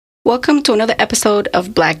Welcome to another episode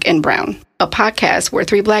of Black and Brown, a podcast where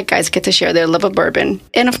three black guys get to share their love of bourbon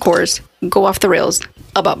and, of course, go off the rails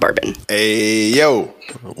about bourbon. Hey, yo.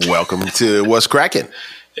 Welcome to What's Cracking.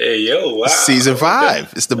 Hey, yo. Wow. Season 5. Okay.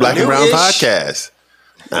 It's the Black and Brown podcast.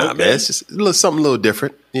 Man, it's just something a little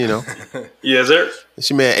different, you know. Yes, sir. It's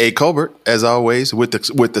your man, A. Colbert, as always, with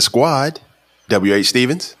the squad. W.H.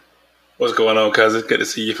 Stevens. What's going on, cousin? Good to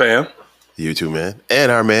see you, fam. You too, man. And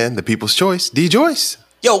our man, the People's Choice, D. Joyce.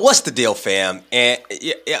 Yo, what's the deal, fam? And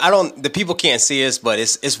the people can't see us, but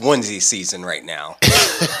it's onesie season right now.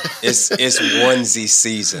 it's onesie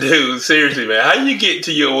season. Dude, seriously, man. How you get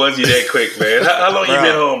to your onesie that quick, man? How long you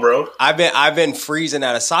been home, bro? I've been freezing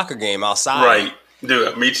at a soccer game outside. Right.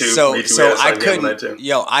 Dude, me too. So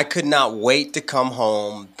I I could not wait to come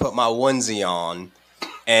home, put my onesie on,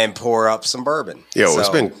 and pour up some bourbon. Yo, it's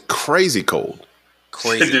been crazy cold.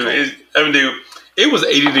 Crazy dude, cold. Dude, it was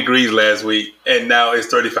 80 degrees last week, and now it's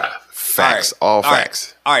 35. Facts. All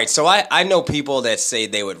facts. All right. So I know people that say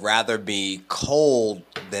they would rather be cold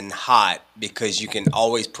than hot because you can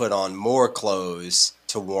always put on more clothes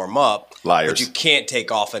to warm up. Liars. But you can't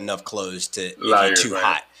take off enough clothes if Liars, you're too man.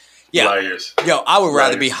 hot. Yeah. Liars. Yo, I would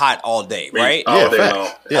rather Liars. be hot all day, right? All day facts. long.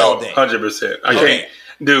 Yeah. All day. 100%. I Okay. can't,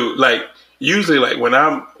 dude. Like usually, like when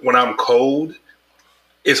I'm cold,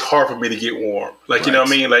 it's hard for me to get warm. Like you know what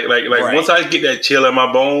I mean? Like Right. once I get that chill in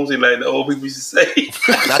my bones, and like the old people used to say,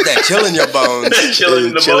 Not that chill in your bones.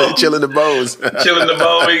 chilling the bones, Chilling the bones. chilling the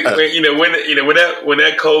bones. When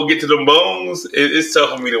that cold get to the bones, it's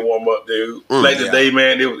tough for me to warm up, dude. Like yeah. today,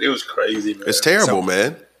 man, it was crazy, man. It's terrible,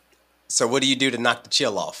 man. So what do you do to knock the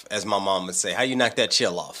chill off, as my mom would say? How you knock that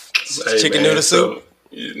chill off? Hey, Chicken man, noodle soup?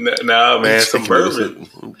 Nah, man, some Chicken noodle bourbon.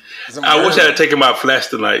 soup. Some I wish I bourbon. had taken my flash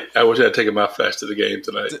tonight. I wish I had taken my flash to the game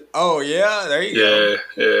tonight. Oh yeah, there you go.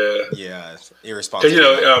 Yeah. Yeah, it's irresponsible.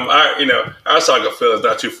 Because our soccer field is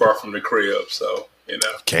not too far from the crib, so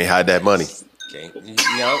Can't hide that money. Okay.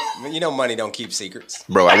 You know, money don't keep secrets.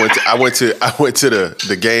 Bro, I went to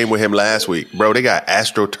the game with him last week. Bro, they got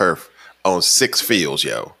AstroTurf on 6 fields,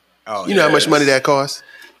 yo. Oh, You know how much money that costs?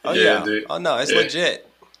 Oh Yeah, yeah. dude. Oh no, it's Yeah. legit.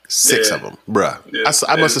 6 Yeah. of them, bruh. Yeah.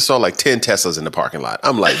 I must have saw like 10 Teslas in the parking lot.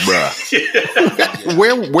 I'm like, bruh,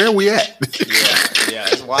 where we at? Yeah,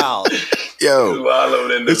 it's wild. Yo, Wallow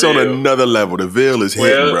in the it's on Ville. another level. The Ville is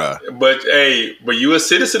hitting, bruh. But you a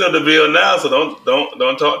citizen of the Ville now, so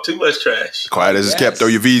don't talk too much trash. Quiet as it's kept. Yes. Throw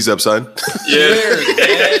your V's up, son. Cheers,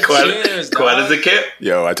 man. quiet, Cheers, quiet dog. as it kept.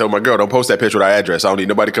 Yo, I told my girl, don't post that picture with our address. I don't need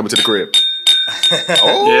nobody coming to the crib.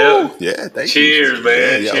 Oh, yeah. Thank you. Cheers,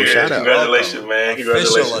 man. Yeah, yo, Cheers. shout out. Congratulations, man.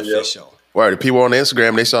 Congratulations, yo. Official. Word, the people on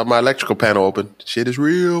Instagram, they saw my electrical panel open. Shit is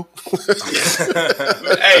real.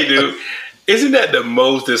 Hey, dude, isn't that the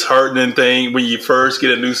most disheartening thing when you first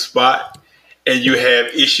get a new spot and you have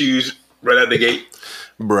issues right out the gate?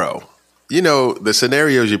 Bro, you know, the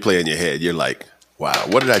scenarios you play in your head, you're like, wow,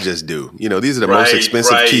 what did I just do? You know, these are the most Right,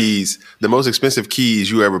 expensive right. keys, the most expensive keys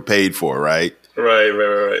you ever paid for, right?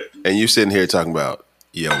 Right. And you sitting here talking about,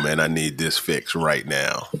 yo, man, I need this fixed right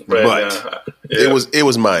now. Right but now. Yeah. it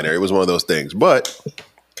was minor. It was one of those things. But,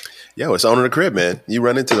 yo, it's owning the crib, man. You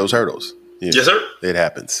run into those hurdles. You know, Yes, sir. It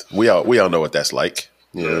happens. We all know what that's like.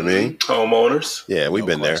 You know what I mean? Homeowners. Yeah, we've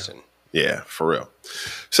been question. there. Yeah, for real.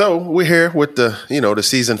 So we're here with the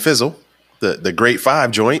season fizzle, the Great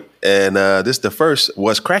Five joint, and this is the first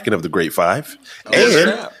What's Cracking of the Great Five. And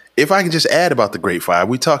snap. if I can just add about the Great Five,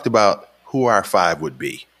 we talked about who our 5 would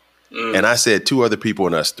be, and I said 2 other people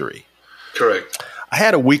and us 3. Correct. I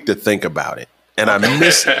had a week to think about it, and I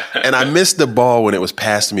missed the ball when it was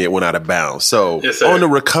passed to me. It went out of bounds. So Yes, sir. on the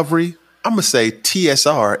recovery, I'm gonna say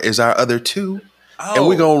TSR is our other 2, and Oh.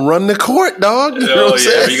 we're gonna run the court, dog. You know Oh what I'm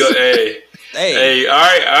yeah, saying? we go. Hey, all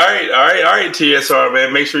right, TSR,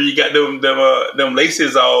 man. Make sure you got them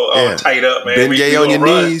laces all Yeah. tight up, man. Ben We Gay on gonna your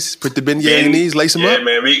run. knees. Put the Ben Gay on your knees. Lace them yeah, up.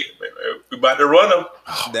 man. We about to run them.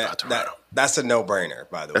 That's a no-brainer,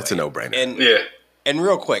 by the way. That's a no-brainer. And Yeah. And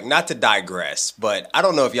real quick, not to digress, but I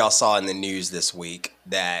don't know if y'all saw in the news this week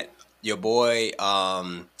that your boy,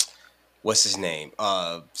 what's his name,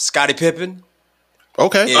 Scottie Pippen,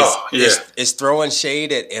 Okay. is throwing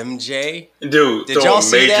shade at MJ. Dude, Did y'all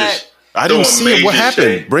see that? I didn't throwing see it. What major happened?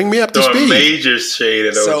 shade. Bring me up to Throwing speed. major shade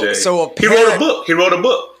at OJ. So he wrote a book. He wrote a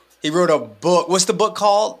book. He wrote a book. What's the book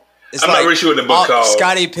called? It's I'm not really sure what the book called.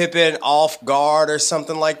 Scottie Pippen Off Guard or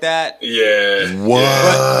something like that. Yeah. What?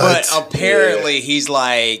 But apparently he's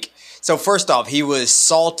like, so first off, he was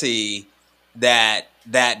salty that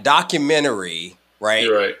documentary, right?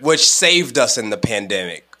 You're right. Which saved us in the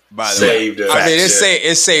pandemic. By the Saved way, us. I mean, Yeah.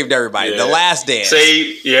 it saved everybody. Yeah. The Last Dance.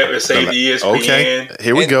 It saved ESPN. Okay,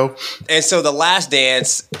 here we go. And so The Last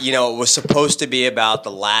Dance, was supposed to be about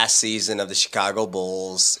the last season of the Chicago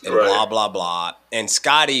Bulls and Right. blah, blah, blah. And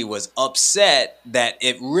Scotty was upset that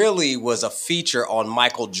it really was a feature on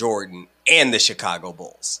Michael Jordan and the Chicago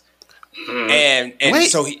Bulls. And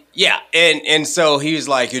Wait. so and so he was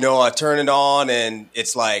like, I turn it on and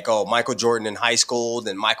it's like, oh, Michael Jordan in high school,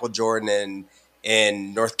 then Michael Jordan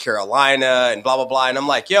in North Carolina and blah, blah, blah. And I'm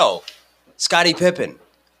like, yo, Scottie Pippen,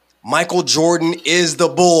 Michael Jordan is the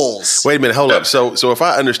Bulls. Wait a minute, hold up. So if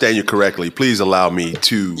I understand you correctly, please allow me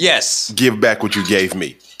to Yes. give back what you gave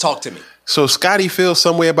me. Talk to me. So Scotty feels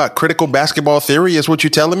some way about critical basketball theory, is what you're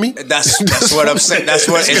telling me? That's what I'm saying. That's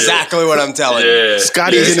exactly what I'm telling you. Yeah.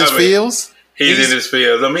 Scotty's in his feels? He's in his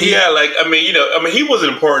fields. I mean, he had he was an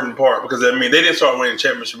important part because they didn't start winning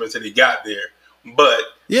championships until he got there. But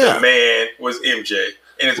Yeah. the man was MJ,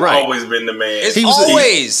 and it's Right. always been the man. It's He was-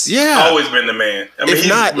 always. Yeah. always been the man. I mean, If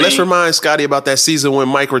not, let's remind Scotty about that season when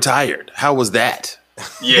Mike retired. How was that?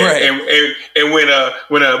 Yeah, Right. and when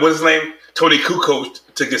what's his name? Tony Kukoc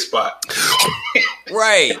took his spot.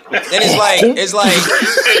 Right. And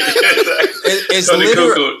it's Tony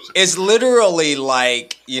Kukoc. it's literally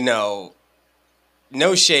like,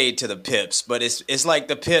 no shade to the Pips, but it's like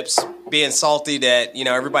the Pips being salty that,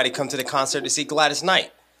 everybody come to the concert to see Gladys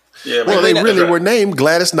Knight. Yeah, Well, man. they really were named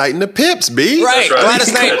Gladys Knight and the Pips, B. Right. right.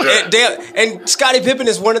 Gladys Knight. That's right. And Scottie Pippen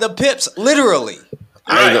is one of the Pips, literally.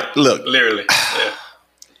 I ain't Right. gonna- look. Literally.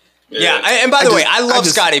 Yeah. Yeah. And by the way, just- I love I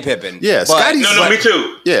just- Scottie Pippen. Yeah, but- Scotty's- No, me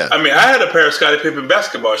too. Yeah. I mean, I had a pair of Scottie Pippen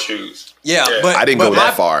basketball shoes. Yeah, Yeah. but I didn't but go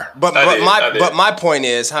that far. But I did. my point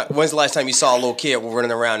is, when's the last time you saw a little kid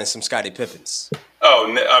running around in some Scottie Pippens? Oh,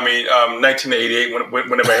 1988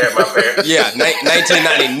 whenever I had my pair. Yeah,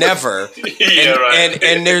 1990, never. Yeah, right.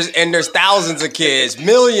 And there's thousands of kids,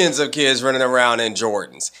 millions of kids running around in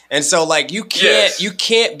Jordans, and so like you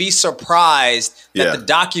can't be surprised that Yeah. the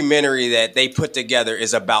documentary that they put together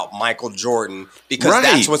is about Michael Jordan because Right.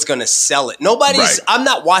 that's what's going to sell it. Right. I'm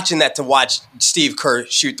not watching that to watch Steve Kerr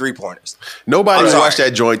shoot 3-pointers. Nobody I'm watched sorry.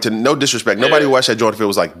 that joint, to no disrespect, nobody watched that joint if it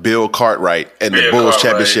was like Bill Cartwright and the Bill Bulls Cartwright.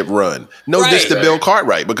 championship run. No Right. diss to Bill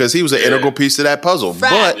Cartwright because he was an integral piece to that puzzle.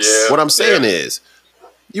 Facts. But Yeah. what I'm saying Yeah. is,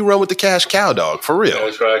 you run with the cash cow, dog, for real.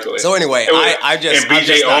 Exactly. So anyway, And I just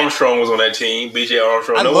BJ Armstrong was on that team. BJ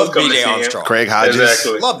Armstrong. I No love one's coming to BJ see him. Armstrong. Craig Hodges.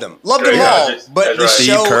 Exactly. Loved them Craig all. Hodges. But That's the right. Steve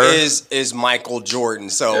show Kerr. is Michael Jordan.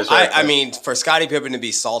 So That's right. I mean, for Scottie Pippen to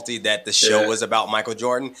be salty that the show Yeah. was about Michael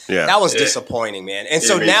Jordan, Yeah. that was Yeah. disappointing, man. And Yeah,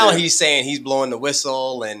 so me now too. he's saying he's blowing the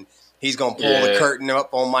whistle and he's gonna pull the Yeah. curtain up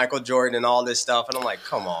on Michael Jordan and all this stuff. And I'm like,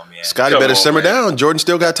 come on, man. Scotty Come better on, simmer man. down. Jordan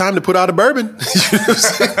still got time to put out a bourbon.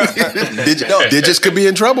 Digits could be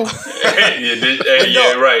in trouble.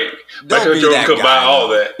 Yeah, right. don't Michael be Jordan that could guy, buy man. all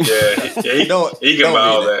that. Yeah, he Don't- can don't buy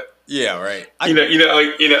be all that. that. Yeah, right.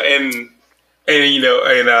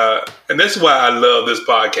 And that's why I love this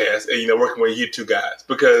podcast and working with you two guys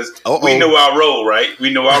because Uh-oh. we know our role, right? We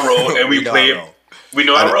know our role, and we know play our it. role. We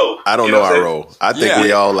know our role. I don't You know what our I'm role. I think Yeah.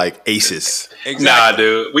 we all like aces. Exactly. Nah,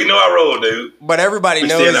 dude. We know our role, dude. But everybody We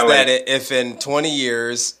knows stay in LA. that if in 20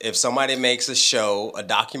 years, if somebody makes a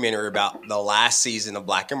documentary about the last season of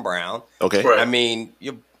Black and Brown, Okay. Right. I mean,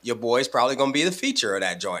 your boy's probably going to be the feature of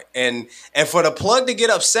that joint. And for the plug to get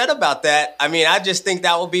upset about that, I mean, I just think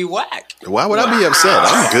that would be whack. Why would I be upset?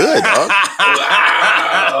 I'm good, dog.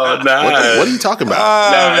 Oh, nah. What are you talking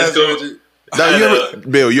about? Nah, it's going.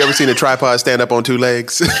 Bill, you ever seen a tripod stand up on two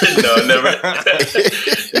legs? No, never.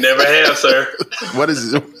 Never have, sir. What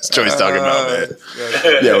is Joey's talking about,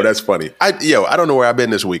 man? Yo, that's funny. I don't know where I've been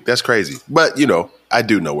this week. That's crazy. But, I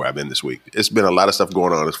do know where I've been this week. It's been a lot of stuff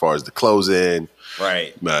going on as far as the closing.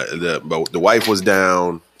 Right. The wife was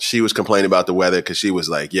down. She was complaining about the weather because she was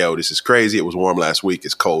like, yo, this is crazy. It was warm last week.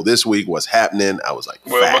 It's cold this week. What's happening? I was like,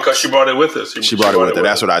 Well, facts. because she brought it with us. She brought it with her.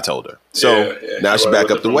 That's what I told her. So Yeah, now she she's brought it back with up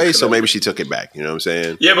her the from way. So Connecticut. maybe she took it back. You know what I'm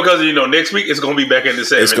saying? Yeah, because next week it's going to be back in the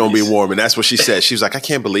 70s. It's going to be warm. And that's what she said. She was like, I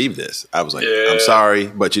can't believe this. I was like, Yeah. I'm sorry.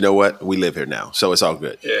 But you know what? We live here now. So it's all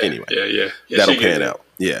good. Yeah, Anyway, yeah. that'll she gets pan it. out.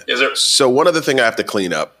 Yeah. Is there? So one other thing I have to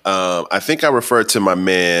clean up. I think I referred to my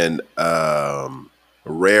man,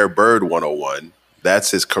 Rare Bird 101.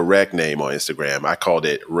 That's his correct name on Instagram. I called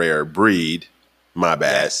it Rare Breed. My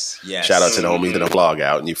bad. Yes. Shout out to the homie, the vlog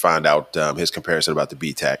out, and you find out his comparison about the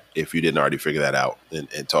B-Tac if you didn't already figure that out and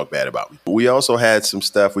talk bad about me. We also had some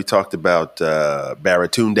stuff. We talked about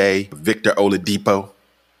Baratunde, Victor Oladipo,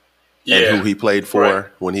 Yeah. and who he played for Right.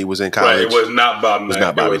 when he was in Right, college. it was not Bob Knight. It was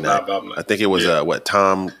not Bobby It was not Knight. Bob Knight. I think it was Yeah.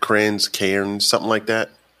 Tom Cairns, something like that.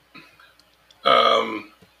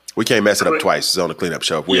 We can't mess it up twice. It's on the cleanup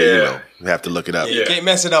show. We have to look it up. You can't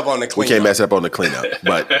mess it up on the We cleanup. can't mess it up on the cleanup,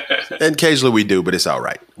 but and occasionally we do. But it's all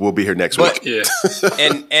right. We'll be here next week. Yeah.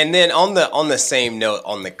 and then on the same note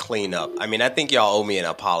on the cleanup, I mean, I think y'all owe me an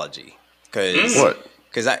apology because What?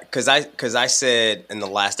 Because I said in the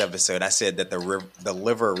last episode, I said that the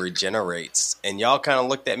liver regenerates, and y'all kind of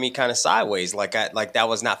looked at me kind of sideways, like that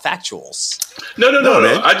was not factuals. No,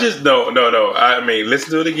 man. I just no. I mean,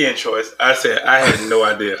 listen to it again, Choice. I said I had no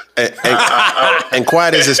idea. And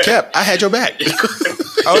quiet as it's kept, I had your back.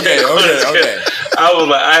 Okay. I was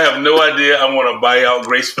like, I have no idea. I'm going to buy out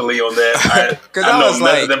gracefully on that. I know was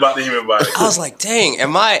nothing like- about the human body. I was like, dang,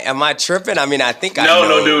 am I tripping? I mean, I think I No,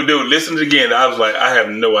 know. dude. Listen to it again. I was like, I have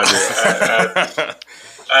no idea.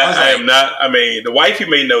 I am not. I mean, the wifey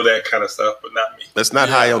may know that kind of stuff, but not me. That's not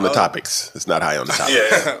high on the topics. It's not high on the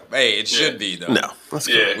topics. Yeah. Hey, it should be though. No, that's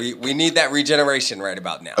cool. Yeah. We need that regeneration right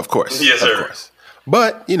about now. Of course. Yes, of sir. course.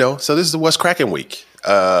 But, so this is the What's Cracking week.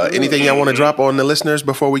 Anything y'all want to drop on the listeners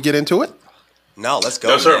before we get into it? No, let's go.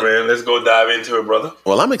 No, sir, man. Let's go dive into it, brother.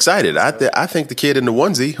 Well, I'm excited. I think the kid in the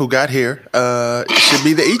onesie who got here should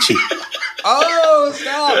be the Ichi. Oh,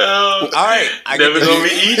 stop. All right. Never gonna be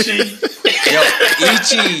Ichi. Yo,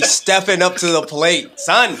 Ichi stepping up to the plate.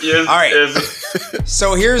 Son. Yes, All right. yes.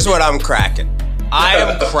 So here's what I'm cracking. I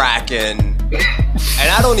am cracking, and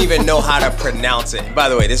I don't even know how to pronounce it. By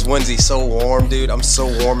the way, this onesie's so warm, dude. I'm so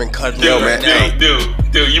warm and cuddly Dude, right now.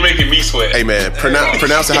 dude, you making me sweat. Hey, man,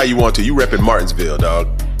 pronounce it how you want to. You repping Martinsville, dog.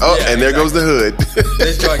 Oh, Yeah, and there goes the hood.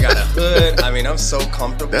 This joint got a hood. I mean, I'm so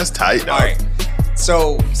comfortable. That's tight, dog. All right.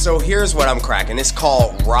 So here's what I'm cracking. It's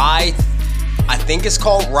called Rye. I think it's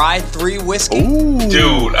called Rye 3 whiskey. Ooh.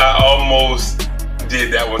 Dude, I almost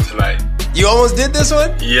did that one tonight. You almost did this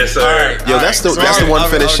one? Yes, sir. All right. Yo, that's the one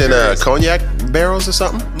finished in curious. cognac barrels or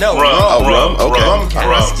something? No, Rum. Oh, rum. Okay. Rum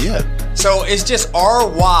cask. Yeah. So it's just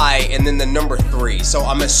RY and then the number 3. So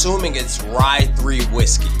I'm assuming it's Rye 3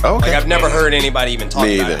 whiskey. Okay. Like I've never heard anybody even talk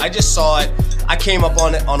Me about it. either. I just saw it. I came up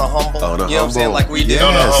on it on a humble. On a you know what I'm saying? humble. Like we did. Yeah.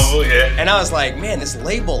 On the Yes. humble, yeah. And I was like, man, this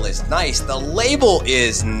label is nice. The label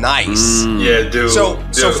is nice. Yeah, dude. So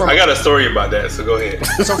from- I got a story about that, so go ahead.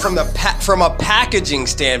 So from from a packaging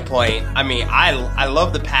standpoint, I mean, I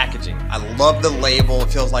love the packaging. I love the label. It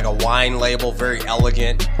feels like a wine label, very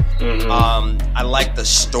elegant. I like the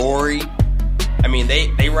story. I mean,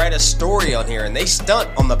 they write a story on here and they stunt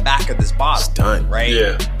on the back of this bottle. Stunt. Right?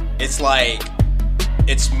 Yeah. It's like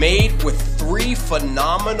it's made with 3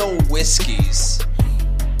 phenomenal whiskeys,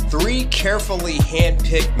 3 carefully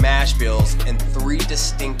hand-picked mash bills, and 3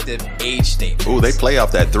 distinctive age statements. Ooh, they play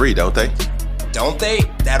off that 3, don't they? Don't they?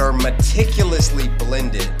 That are meticulously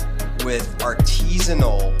blended with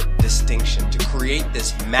artisanal distinction to create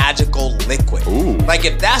this magical liquid. Ooh. Like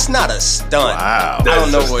if that's not a stunt, Wow. I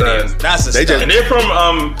don't know That's a what is. stunt. That's a They stunt. And they're from,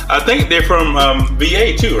 I think they're from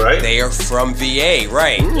VA too, right? They are from VA,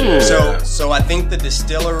 right? Yeah. So I think the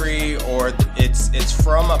distillery, or it's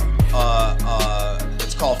from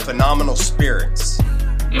it's called Phenomenal Spirits,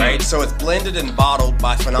 right? So it's blended and bottled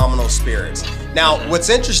by Phenomenal Spirits. Now, what's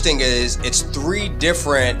interesting is it's 3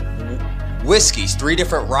 different whiskeys, 3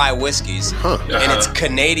 different rye whiskeys, and it's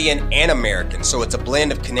Canadian and American. So it's a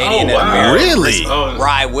blend of Canadian Oh, and wow. American Really? Oh,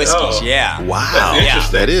 rye whiskeys. oh. Yeah. Wow. That's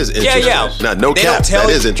interesting. That is interesting. Yeah. Now, no They cap. don't tell That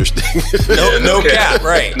you- is interesting. No cap,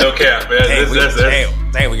 right? No cap, man.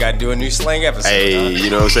 Dang, we got to do a new slang episode. Hey, huh? you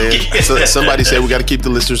know what I'm saying? So, somebody said we got to keep the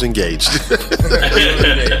listeners engaged.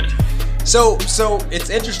 So it's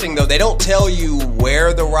interesting though. They don't tell you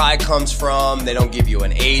where the rye comes from. They don't give you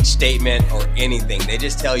an age statement or anything. They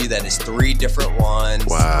just tell you that it's 3 different ones,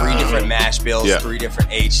 Wow. 3 different mash bills, Yeah. 3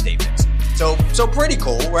 different age statements. So pretty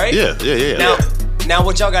cool, right? Yeah. Now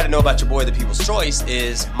what y'all got to know about your boy, the People's Choice,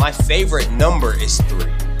 is my favorite number is 3.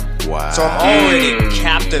 Wow. So I'm already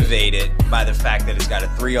captivated by the fact that it's got a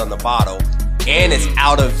 3 on the bottle, and it's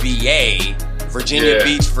out of VA, Virginia Yeah.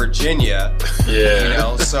 Beach, Virginia.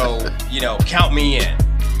 Yeah. So count me in.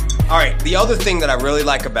 All right. The other thing that I really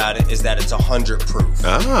like about it is that it's 100 proof.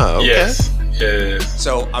 Ah, okay. Yes.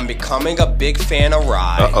 So I'm becoming a big fan of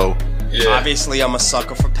rye. Uh-oh. Yeah. Obviously, I'm a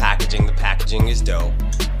sucker for packaging. The packaging is dope,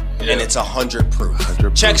 Yeah. and it's 100 proof.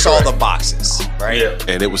 100 Checks proof. all the boxes, right? Yeah.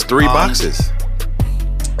 And it was 3 boxes.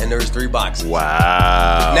 And there's 3 boxes.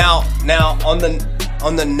 Wow. Now on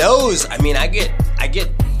the nose, I mean,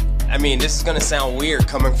 I mean, this is gonna sound weird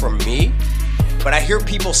coming from me, but I hear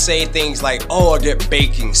people say things like, "Oh, I get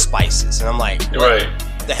baking spices," and I'm like, "What Right.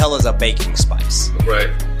 the hell is a baking spice?" Right.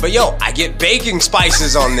 But yo, I get baking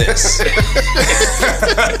spices on this,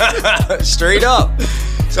 straight up.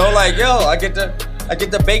 So like, yo, I get I get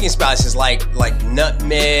the baking spices like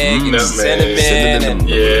nutmeg and Nutmeg. cinnamon, and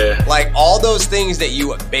Yeah. like all those things that you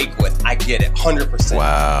would bake with. I get it, 100%.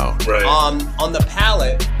 Wow. Right. On the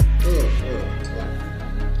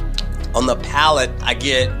palate, I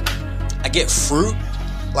get fruit,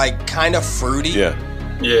 like kind of fruity. Yeah.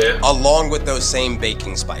 Yeah. Along with those same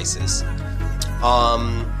baking spices.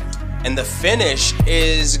 And the finish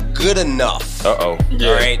is good enough. Uh-oh. Yeah.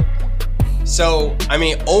 All right. So, I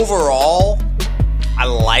mean, overall, I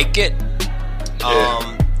like it.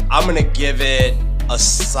 Yeah. I'm going to give it a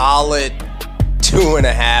solid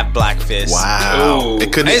 2.5 Black Fist. Wow. Ooh.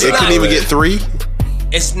 It couldn't It's not even good. get 3?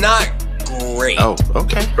 It's not great. Oh,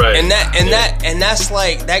 okay. Right. And that's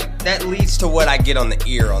like that leads to what I get on the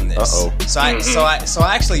ear on this. Uh-oh. So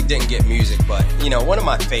I actually didn't get music, but one of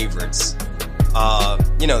my favorites,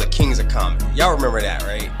 the Kings of Comedy. Y'all remember that,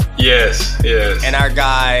 right? Yes. And our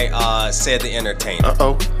guy said the Entertainer.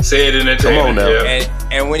 Uh-oh. Say it in the Come on now. Yeah.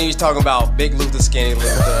 And when he was talking about Big Luther, Skinny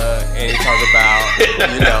Luther, and he talked about,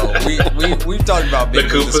 we've talked about Big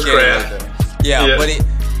The Luther, Cooper's Skinny Craft. Luther. Yeah,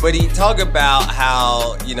 but he talked about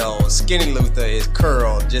how, Skinny Luther, his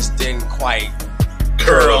curl just didn't quite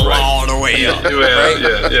curl right. all the way up. Well, right?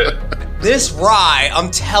 yeah. This rye, I'm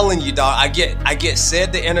telling you, dog, I get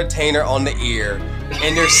said the Entertainer on the ear,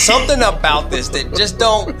 and there's something about this that just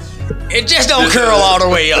don't curl all the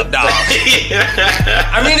way up, dog.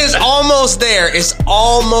 I mean, it's almost there. It's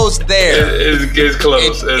almost there. It's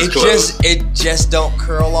close. It's close. It just don't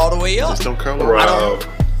curl all the way up. Just don't curl around. Wow.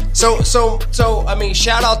 So I mean,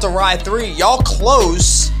 shout out to Rye 3. Y'all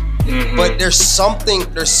close, but there's something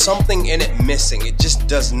in it missing. It just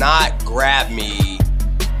does not grab me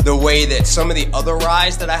the way that some of the other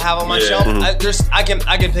ryes that I have on my shelf. I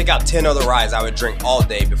can pick out 10 other ryes I would drink all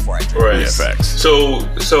day before I drink. Right. Yeah, facts. So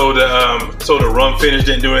the rum finish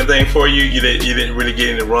didn't do anything for you. You didn't really get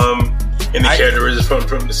any rum, any characteristics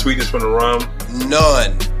from the sweetness from the rum.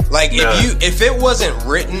 None. Like None. if it wasn't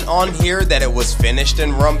written on here that it was finished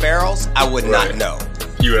in rum barrels, I would not Right. know.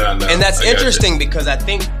 You and I know. And that's I got interesting because I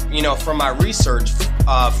think, from my research,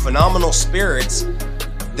 Phenomenal Spirits,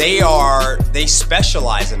 they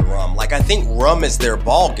specialize in rum. Like, I think rum is their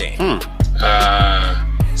ball game.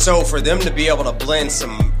 So for them to be able to blend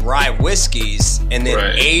some rye whiskeys and then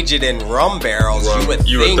Right. age it in rum barrels, Rum,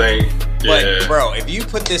 you would think. yeah. But bro, if you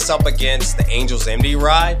put this up against the Angel's Envy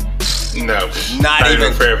rye, No, not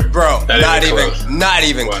even fair. bro, not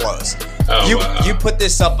even Wow. close. Oh, wow. You put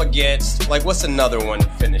this up against, like, what's another one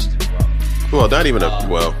finished in rum? Well, not even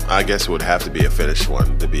I guess it would have to be a finished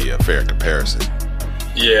one to be a fair comparison.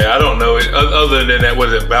 Yeah, I don't know. Other than that,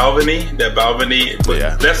 was it Balvenie? That Balvenie?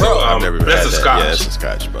 Yeah. That's Bro, I've never even that's had a that. Scotch. Yeah, that's a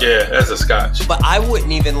Scotch. But Yeah, that's a Scotch. But I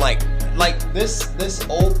wouldn't even like this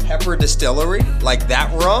Old Pepper Distillery, like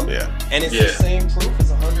that rum. Yeah. And it's Yeah. the same proof,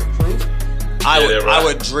 it's 100 proof. they're right. I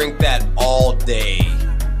would drink that all day.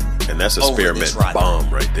 And that's a Over spearmint this ride. bomb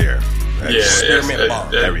right there. That's Yeah, Spearmint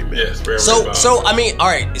bomb. Every minute. Yeah, spearmint So bomb. I mean, all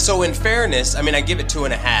right. So in fairness, I mean, I give it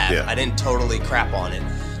 2.5. Yeah. I didn't totally crap on it.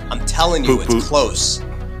 I'm telling you, Poop, it's poop. close.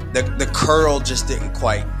 The curl just didn't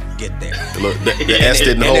quite get there. Look, the S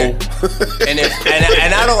didn't And hold. And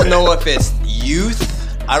I don't know if it's youth.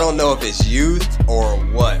 I don't know if it's youth or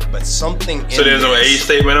what, but something. So there's no age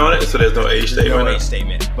statement on it. So there's no age statement. No on age it?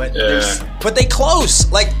 statement, but Yeah. but they close.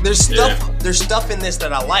 Like there's stuff. Yeah. There's stuff in this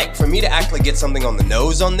that I like. For me to actually get something on the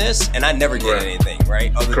nose on this, and I never get Right. anything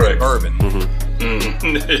right other Correct. than bourbon.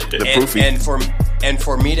 The And, proofy. and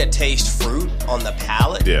for me to taste fruit on the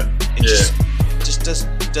palate, Yeah. it Yeah. just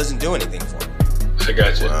doesn't do anything for me. I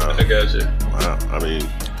got you. Wow. I got you. Wow. I mean,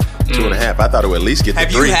 2.5. I thought it would at least get Have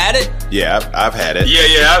to 3. you had it? Yeah, I've had it.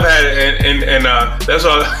 Yeah, I've had it, and that's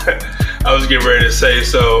all I was getting ready to say.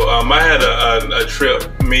 So I had a trip.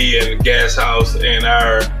 Me and Gas House and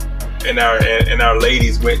our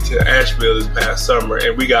ladies went to Asheville this past summer,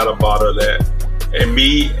 and we got a bottle of that. And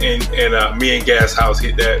me and Gas House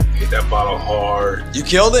hit that bottle hard. You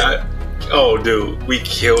killed it. Dude, we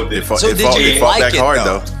killed it. It fought, So it did fought, you it fought like back it, hard,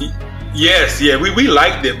 though? though. Yes, yeah, we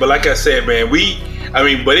liked it, but like I said, man,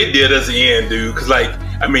 but it did us in, dude. Cause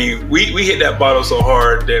we hit that bottle so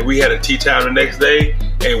hard that we had a tea time the next day,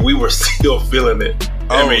 and we were still feeling it.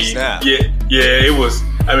 Oh, snap. Yeah, it was.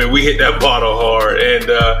 We hit that bottle hard, and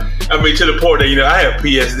to the point that I have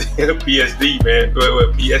PSD, man,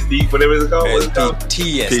 what PSD, whatever it's called. What's it called?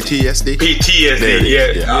 PTSD. PTSD. There it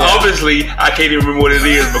is, Yeah. yeah. Obviously, I can't even remember what it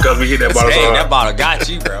is because we hit that bottle so Dang, hard. that bottle got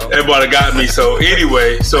you, bro. That bottle got me. So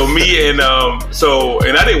anyway, so me and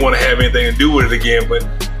and I didn't want to have anything to do with it again, but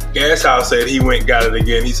Gas House said he went and got it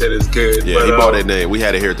again. He said it's good. Yeah, but, he bought it and we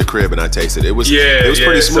had it here at the crib and I tasted it. It was Yeah,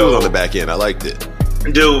 pretty smooth so- on the back end. I liked it.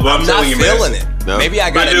 Dude, I'm not telling you, feeling man, it. No? Maybe I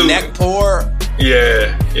got a neck pour.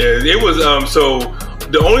 Yeah. It was so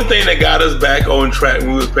the only thing that got us back on track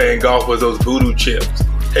when we was playing golf was those voodoo chips.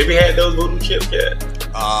 Have you had those voodoo chips yet?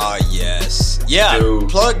 Yes. Yeah, Dude.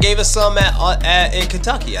 Plug gave us some in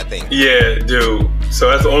Kentucky, I think. Yeah, dude. So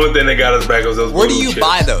that's the only thing that got us back was those Where voodoo do you chips.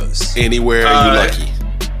 buy those? Anywhere you lucky.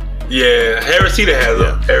 Yeah, Harris Teeter has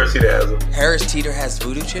them. Harris Teeter has them. Harris Teeter has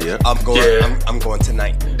voodoo chips? Yeah. I'm going Yeah. I'm going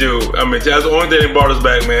tonight. Dude, I mean, that's the only thing that brought us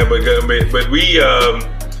back, man. But we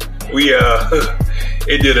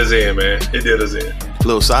it did us in, man. It did us in.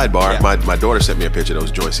 Little sidebar, Yeah. my daughter sent me a picture of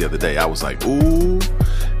those joints the other day. I was like, ooh.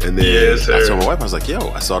 And then Yes, I sir. told my wife, I was like, yo,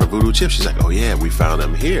 I saw the voodoo chips. She's like, oh yeah, we found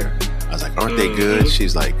them here. I was like, aren't they good?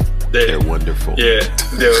 She's like, they're wonderful. Yeah,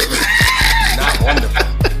 dude. Not wonderful.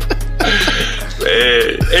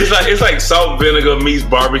 It's like salt vinegar meets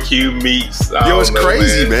barbecue meets. I Yo, it's don't know,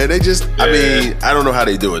 crazy, man. They just, I Yeah. mean, I don't know how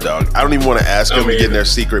they do it, dog. I don't even want to ask them to get in their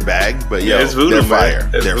secret bag, but yo, it's voodoo, they're man. fire.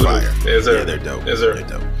 It's They're voodoo. fire. Yes, sir. Yeah, they're dope. Yes, sir. They're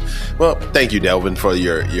dope. Well, thank you, Delvin, for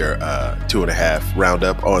your 2.5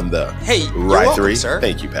 roundup on the Hey, you're Ride welcome, 3. sir.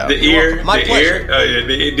 Thank you, pal. The ear, My the pleasure. ear,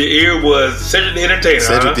 the ear was Cedric the Entertainer.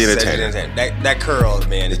 Cedric the huh? Entertainer. That curl,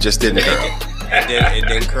 man. It just didn't curl. It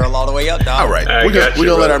didn't curl all the way up, dog. All right, I we're got you,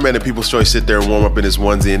 gonna let bro. our man at People's Choice sit there and warm up in his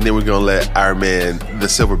onesie, and then we're gonna let our man, the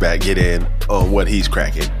Silverback, get in on what he's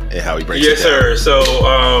cracking and how he breaks Yes, it down. sir. So,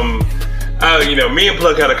 me and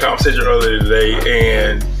Plug had a conversation earlier today,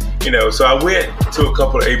 and so I went to a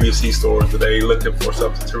couple of ABC stores today looking for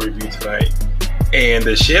something to review tonight, and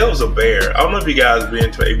the shelves are bare. I don't know if you guys been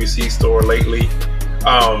to an ABC store lately.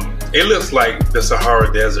 It looks like the Sahara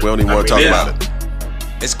Desert. We don't even want to talk about it.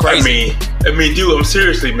 It's crazy. I mean, dude, I'm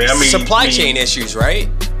seriously, man. I mean, Supply chain issues, right?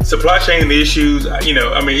 Supply chain issues.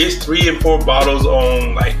 It's 3 and 4 bottles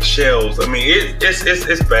on like shelves. I mean,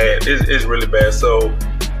 it's bad. It's really bad. So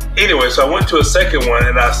anyway, so I went to a second one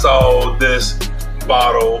and I saw this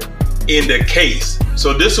bottle in the case.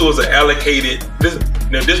 So this was an allocated.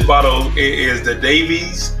 This bottle is the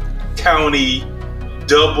Davies County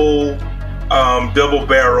double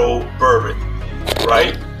barrel bourbon,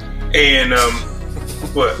 right? And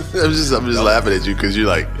what? I'm just laughing at you because you're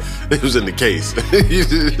like, it was in the case.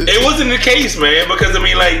 It wasn't the case, man, because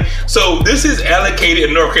so this is allocated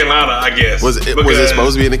in North Carolina, I guess. Was it because-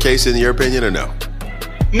 supposed to be in the case in your opinion or no?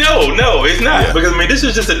 No, it's not. Yeah. Because this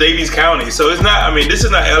is just a Davies County, so it's not. This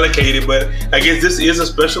is not allocated, but I guess this is a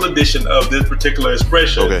special edition of this particular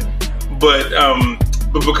expression. Okay. But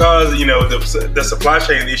because the supply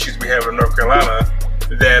chain issues we have in North Carolina,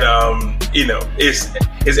 that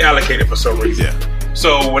it's allocated for some reason. Yeah.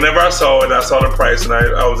 So whenever I saw it, I saw the price, and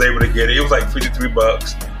I was able to get it. It was like $53,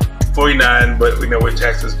 $49, but with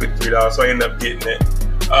taxes $53, so I ended up getting it.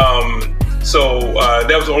 So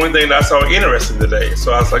that was the only thing that I saw interesting today.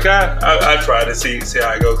 So I was like, I try to see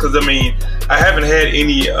how it goes, because I haven't had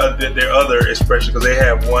any of their other expressions, because they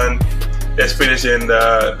have one that's finished in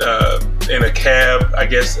a cab, I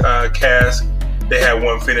guess, cask. They have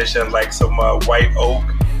one finished in like some white oak,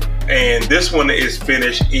 and this one is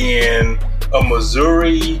finished in a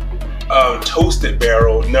Missouri toasted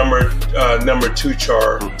barrel, number 2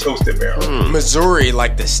 char toasted barrel. Missouri,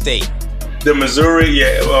 like the state. The Missouri,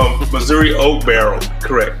 Missouri oak barrel,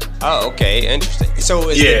 correct. Oh, okay, interesting. So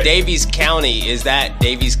is the Davies County, is that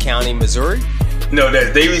Davies County, Missouri? No,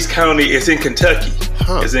 that's Davies County. It's in Kentucky.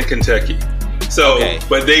 It's in Kentucky. So, Okay.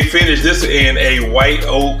 but they finished this in a white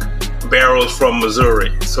oak barrels from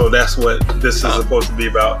Missouri. So that's what this is supposed to be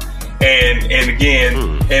about. And again,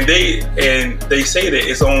 and they say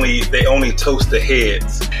that they only toast the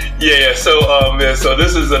heads. Yeah. So so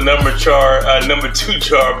this is a number 2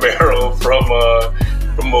 char barrel from a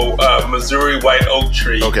Missouri white oak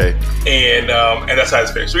tree. Okay. And that's how it's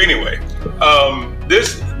finished. So anyway,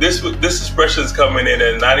 this expression is coming in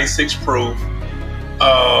at 96 proof,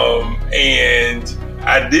 and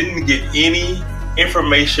I didn't get any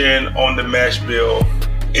information on the mash bill.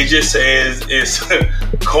 It just says it's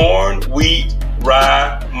corn, wheat,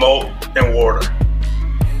 rye, malt, and water.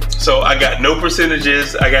 So I got no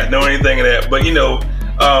percentages. I got no anything of that. But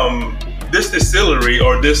this distillery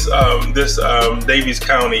or this Davies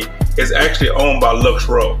County is actually owned by Lux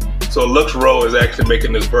Row. So Lux Row is actually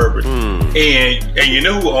making this bourbon. And you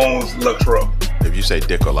know who owns Lux Row? If you say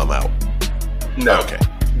Dickel, I'm out. No. Okay.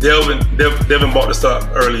 Devin bought this up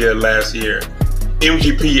earlier last year.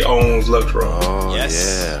 MGP owns Lux Row. Oh,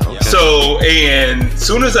 Yes. yeah. Okay. So, and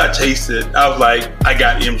soon as I tasted, I was like, I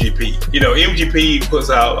got MGP. MGP puts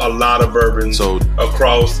out a lot of bourbons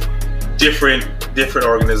across different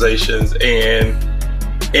organizations,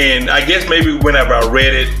 and I guess maybe whenever I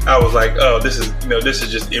read it, I was like, oh, this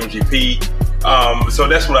is just MGP. So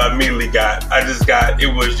that's what I immediately got.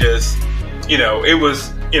 It was just, it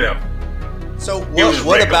was. So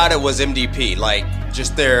what about it was MDP? Like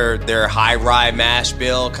just their high rye mash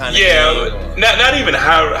bill kind of thing? Not even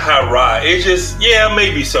high rye. It's just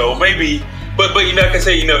maybe so, maybe, but like I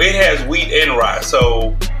say, it has wheat and rye,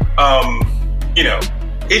 so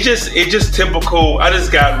it's just typical. I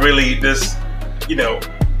just got really this,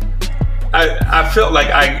 I felt like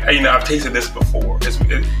I've tasted this before.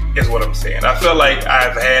 Is what I'm saying. I feel like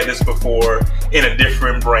I've had this before in a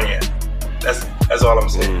different brand. That's all I'm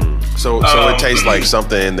saying. So it tastes like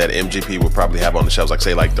something that MGP would probably have on the shelves, like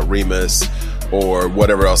say like the Remus or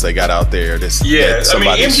whatever else they got out there.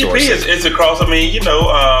 MGP is across.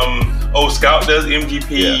 Old Scout does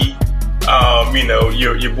MGP. Yeah.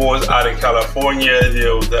 Your boys out in California,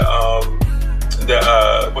 those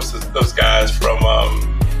guys from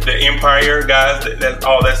the Empire guys.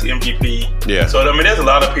 That's MGP. Yeah. So there's a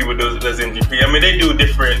lot of people who does MGP. They do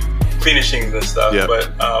different finishings and stuff,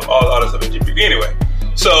 but all the stuff MGP. Anyway,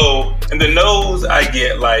 so in the nose, I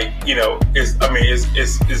get like it's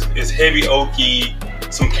heavy oaky,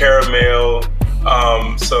 some caramel,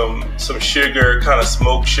 some sugar, kind of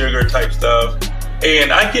smoked sugar type stuff.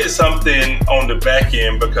 And I get something on the back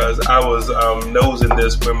end because I was nosing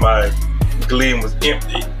this when my Glen was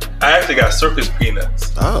empty. I actually got circus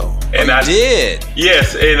peanuts. Oh, and I did.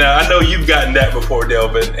 Yes, and I know you've gotten that before,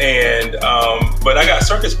 Delvin. And but I got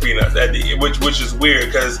circus peanuts at the which is weird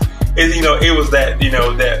because it was that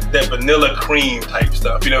vanilla cream type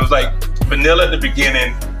stuff. It was like vanilla at the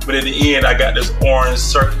beginning, but at the end I got this orange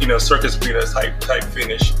circus peanuts type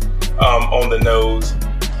finish on the nose.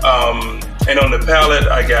 And on the palate,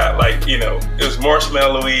 I got it was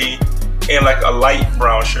marshmallowy and like a light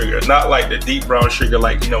brown sugar, not like the deep brown sugar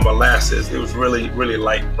like molasses. It was really, really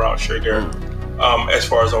light brown sugar as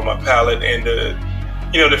far as on my palate. And the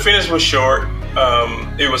finish was short.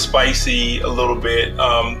 It was spicy a little bit.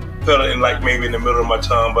 Felt it in like maybe in the middle of my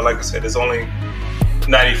tongue, but like I said, it's only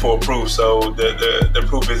 94 proof, so the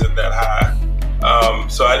proof isn't that high.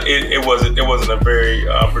 So it wasn't a very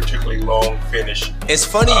particularly long finish. It's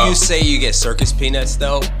funny you say you get circus peanuts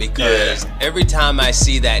though, because every time I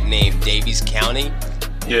see that name, Daviess County,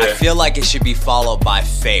 I feel like it should be followed by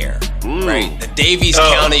fair, right? The Daviess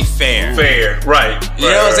County Fair. Fair, right. You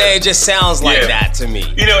know what I'm saying? It just sounds like that to me.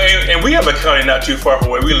 And we have a county not too far from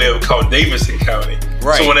where we live called Davidson County.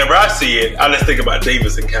 Right. So whenever I see it, I just think about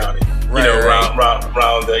Davidson County. Right,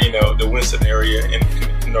 around the Winston area in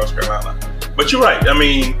North Carolina. But you're right.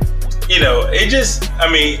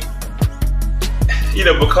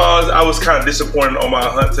 Because I was kind of disappointed on my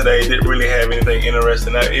hunt today, didn't really have anything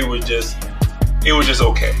interesting. It was just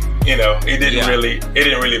okay. It didn't really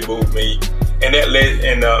move me, and that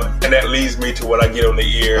leads me to what I get on the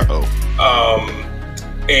ear.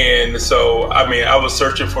 And so I was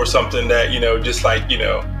searching for something that just like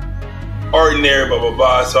ordinary, blah blah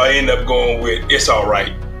blah. So I ended up going with It's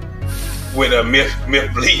Alright. With a Myth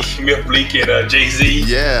Bleak and Jay-Z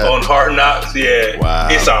on Hard Knocks. Yeah. Wow.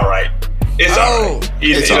 It's Alright. It's Alright.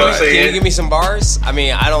 You know what I'm saying? Can you give me some bars? I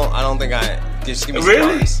don't think just give me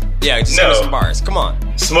some bars. Yeah, just give me some bars. Come on.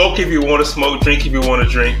 Smoke if you want to smoke, drink if you want to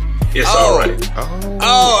drink. It's Alright.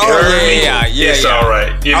 Yeah. It's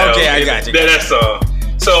Alright. Okay, I got you. That's so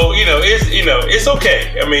it's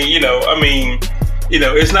okay.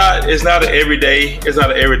 It's not an everyday. It's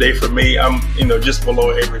not an everyday for me. I'm just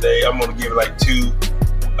below everyday. I'm gonna give it like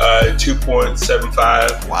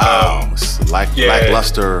 2.75. Wow,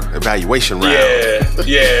 lackluster evaluation round.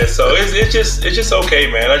 Yeah. So it's just okay,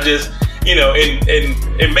 man. I just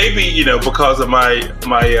and maybe because of my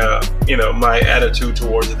attitude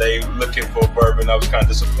towards the day, looking for bourbon, I was kind of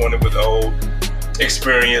disappointed with the whole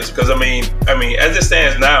experience because as it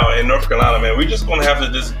stands now in North Carolina, man, we're just gonna have to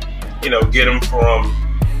just get them from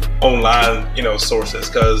online, sources,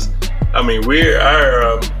 because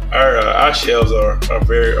our shelves are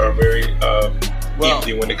very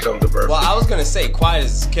empty when it comes to bourbon. Well, I was gonna say, quiet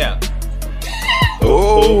as it's kept.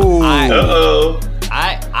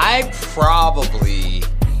 I probably,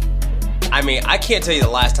 I can't tell you the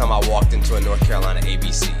last time I walked into a North Carolina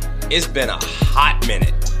ABC. It's been a hot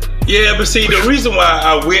minute. Yeah, but see, the reason why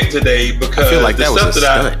I went today because I feel like that was a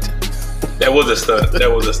stunt. That was a stunt.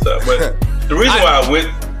 But the reason why I went,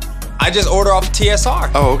 I just order off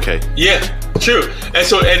TSR. Oh, okay. Yeah, true.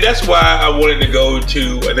 And that's why I wanted to go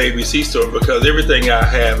to an ABC store, because everything I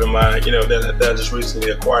have in my, that I just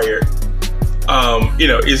recently acquired,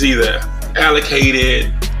 is either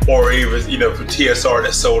allocated or even, for TSR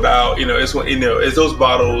that's sold out. It's those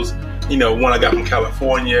bottles, one I got from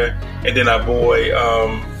California, and then I bought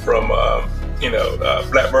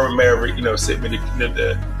Black Bourbon Maverick, sent me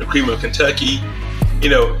the Cream of Kentucky.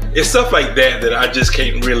 It's stuff like that I just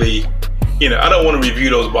can't really, I don't want to review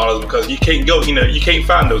those bottles because you can't go, you can't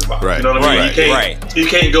find those bottles. Right. You know what I mean? You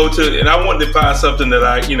can't go to, and I want to find something that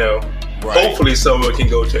I, hopefully someone can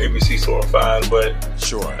go to ABC store and find. But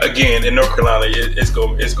sure, again, in North Carolina, it's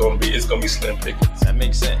gonna be slim pickings. That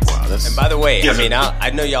makes sense. Wow, and by the way, I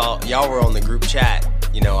know y'all were on the group chat.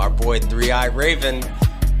 Our boy 3-Eye Raven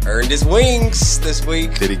earned his wings this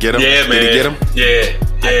week. Did he get him? Yeah, man. Did he get him? Yeah.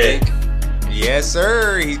 I think. Yes,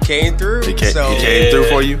 sir. He came through. He came through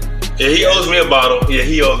for you? Yeah, he owes me a bottle.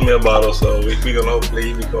 So we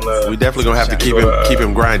definitely gonna have to keep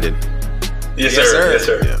him grinding. Yes, sir. Yes,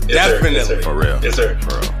 sir. Yeah. Definitely. Yes, sir. For real. Yes, sir.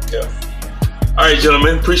 For real. Yeah. All right,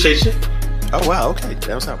 gentlemen. Appreciate you. Oh wow, okay.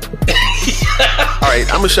 That was happening. All right,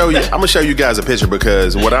 I'm gonna show you guys a picture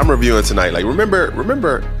because what I'm reviewing tonight, like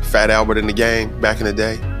remember Fat Albert and the Gang back in the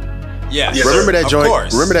day? Yeah. Yes, remember sir. that joint? Of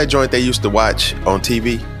course. Remember that joint they used to watch on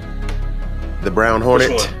TV? The Brown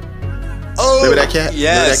Hornet. Which one? Oh, remember that cat?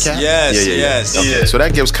 Yes. Remember that cat? Yes. Okay, Yeah. so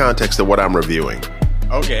that gives context to what I'm reviewing.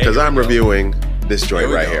 Okay. Because I'm reviewing this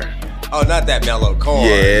joint right here. Oh, not that mellow corn.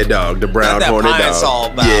 Yeah, dog. The Brown Not that Hornet, Pine dog. Sol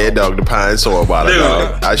bottle. Yeah, dog. The Pine Sol bottle, Dude,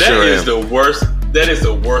 dog. I that sure is am. the worst. That is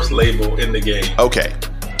the worst label in the game. Okay,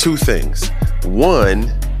 two things.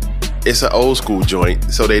 One, it's an old school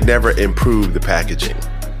joint, so they never improved the packaging,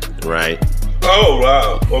 right? Oh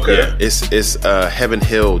wow. Okay. Yeah, it's a Heaven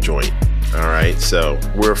Hill joint. All right, so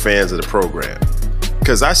we're fans of the program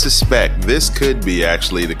because I suspect this could be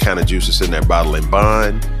actually the kind of juice that's in that bottle in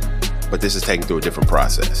Bond, but this is taken through a different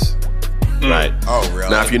process. Right. Oh, really?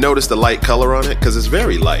 Now, if you notice the light color on it, because it's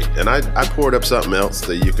very light, and I poured up something else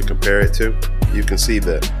that you could compare it to. You can see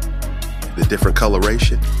the different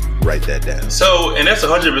coloration. Write that down. So, and that's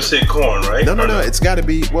 100% corn, right? No. It's got to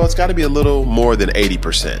be a little more than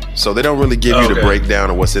 80%. So they don't really give you the breakdown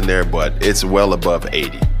of what's in there, but it's well above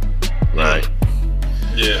 80. Right.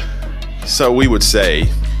 Yeah. So we would say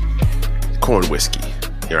corn whiskey.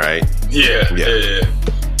 Right. Yeah.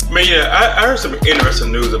 Man, I heard some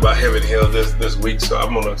interesting news about Heaven Hill this week, so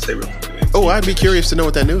I'm gonna say it. Oh, I'd be curious to know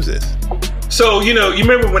what that news is. So you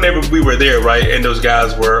remember whenever we were there, right? And those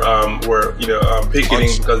guys were picketing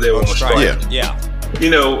because they were on strike. Yeah.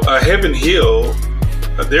 Heaven Hill,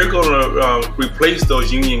 they're gonna replace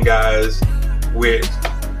those union guys with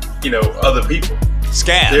other people.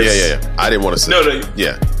 Scabs. Yeah. I didn't want to say. No.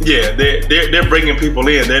 Yeah. Yeah, they're bringing people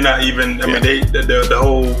in. They're not even. I mean, the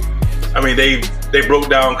whole. I mean, they broke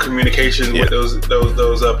down communication with those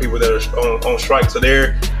people that are on strike. So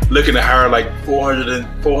they're looking to hire like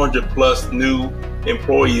 400 plus new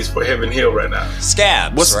employees for Heaven Hill right now.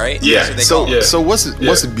 Scabs, right? Yeah. That's what they call So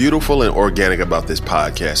what's beautiful and organic about this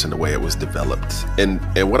podcast and the way it was developed, and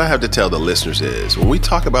what I have to tell the listeners is when we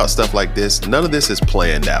talk about stuff like this, none of this is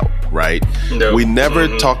planned out, right? No. We never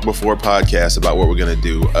talk before podcasts about what we're going to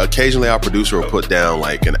do. Occasionally, our producer will put down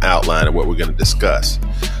like an outline of what we're going to discuss.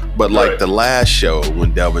 But like the last show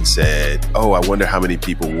when Delvin said, "Oh, I wonder how many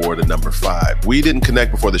people wore the number 5." We didn't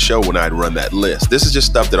connect before the show when I'd run that list. This is just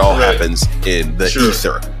stuff that all happens in the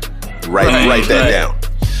ether. Write that down.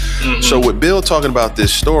 Mm-hmm. So with Bill talking about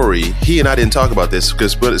this story, he and I didn't talk about this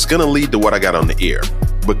but it's going to lead to what I got on the ear.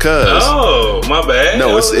 Because my bad.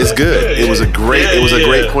 No, it's good. It was a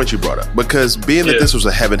great point you brought up. Because being that this was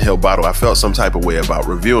a Heaven Hill bottle, I felt some type of way about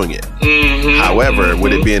reviewing it. However,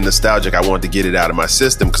 with it being nostalgic, I wanted to get it out of my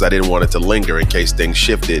system because I didn't want it to linger in case things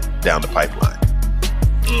shifted down the pipeline.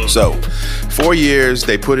 So, 4 years,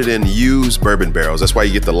 they put it in used bourbon barrels. That's why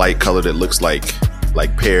you get the light color that looks like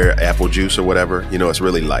pear apple juice or whatever. It's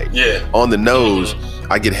really light. Yeah. On the nose,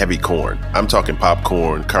 I get heavy corn. I'm talking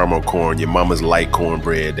popcorn, caramel corn, your mama's light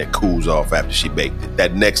cornbread that cools off after she baked it.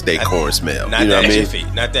 That next day corn smell. Not that jiffy.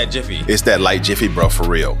 Not that jiffy. It's that light jiffy, bro, for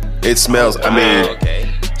real. It smells. Wow. I mean,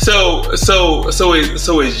 okay. So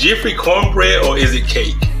is Jiffy cornbread or is it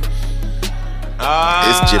cake?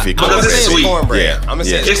 It's Jiffy cornbread. Because it's sweet. Cornbread. Yeah. I'm gonna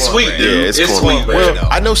say It's sweet, cornbread. dude. Yeah, it's sweet. Well,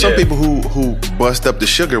 I know some Yeah. people who bust up the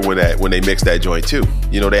sugar when they mix that joint too.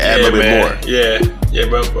 They add a little bit more. Yeah,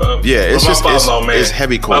 bro. It's my just father-in-law, man. it's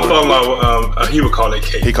heavy corn. My father-in-law, he would call it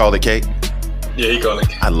cake. He called it cake. Yeah, he called it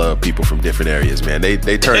cake. I love people from different areas, man. They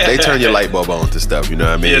turn your light bulb on to stuff. You know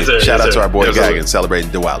what I mean? Yes, sir. Shout Yes, out sir. to our boy Yes, sir. Gagan celebrating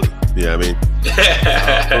Diwali. You know what I mean?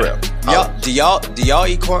 For real. Do y'all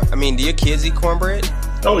eat corn? I mean, do your kids eat cornbread?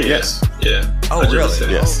 Oh yes. Yeah. Oh 100%.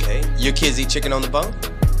 really? Yes. Okay. Your kids eat chicken on the bone?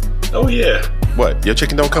 Oh yeah. What? Your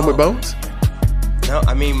chicken don't come with bones? No,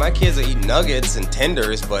 I mean my kids are eating nuggets and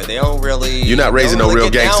tenders, but they don't really. You're not raising don't no really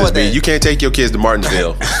real get down gangsters, with B. it. You can't take your kids to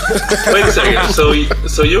Martinsville. Wait a second.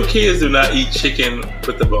 So your kids do not eat chicken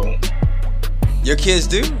with the bone? Your kids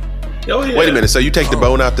do? Oh, yeah. Wait a minute. So you take the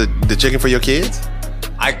bone out the chicken for your kids?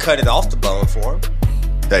 I cut it off the bone for him.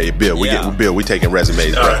 Hey, Bill, we taking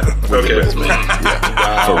resumes, bro. Okay. Resumes.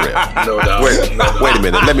 Yeah, for real. No doubt. Wait a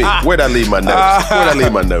minute. Where'd I leave my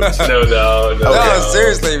notes? No doubt. No,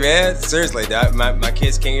 seriously, man. Seriously, my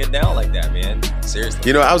kids can't get down like that, man. Seriously.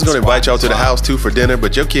 You know, I was going to invite y'all to the house too for dinner,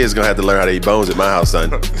 but your kids going to have to learn how to eat bones at my house,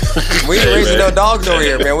 son. We ain't raising no dogs over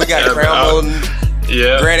here, man. We got crown molding,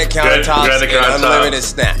 granite countertops, and unlimited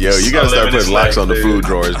snacks. Yo, you got to start putting locks on the food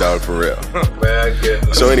drawers, dog, for real.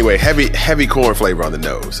 Man, so anyway, heavy corn flavor on the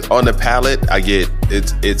nose. On the palate, I get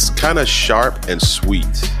it's kind of sharp and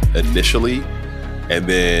sweet initially, and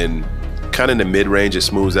then kind of in the mid range it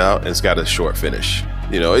smooths out and it's got a short finish.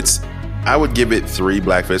 You know, I would give it 3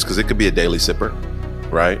 Blackfish because it could be a daily sipper,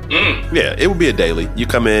 right? Yeah, it would be a daily. You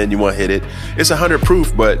come in, you want to hit it. It's 100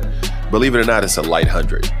 proof, but believe it or not, it's a light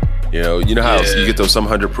 100. You know how you get those some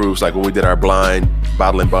 100 proofs, like when we did our blind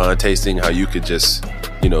bottle and bond tasting, how you could just,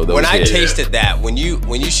 those when I tasted that, when you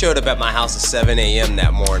showed up at my house at 7 a.m.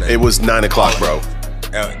 that morning. It was 9 o'clock, bro.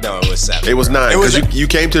 No, it was 7. It was 9 because you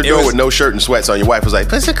came to the door with no shirt and sweats on. Your wife was like,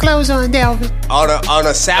 "Put some clothes on, Delvin." On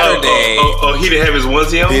a Saturday. He didn't have his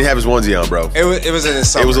onesie on. He didn't have his onesie on, bro. It was in the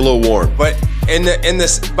summer. It was a little warm. But in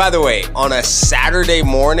this, by the way, on a Saturday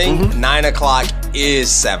morning, 9 o'clock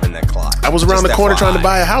is 7 o'clock. I was around the corner trying to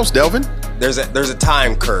buy a house, Delvin. There's a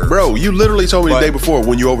time curve, bro. You literally told me the day before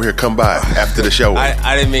when you over here come by after the show.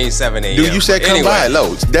 I didn't mean 7 a.m. Dude, you said come by.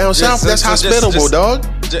 Loads down south. That's hospitable, dog.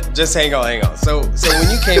 Just hang on. So when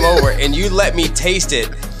you came over and you let me taste it,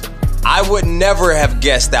 I would never have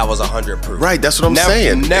guessed that was 100 proof. Right, that's what I'm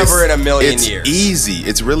saying. Never in a million years. It's easy.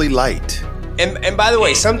 It's really light. And by the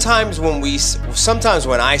way, sometimes when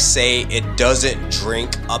I say it doesn't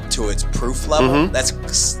drink up to its proof level,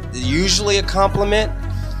 that's usually a compliment.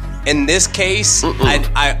 In this case,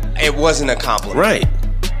 it wasn't a compliment. Right.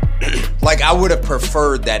 Like, I would have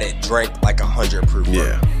preferred that it drank like 100 proof.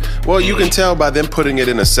 Yeah. Well, you can tell by them putting it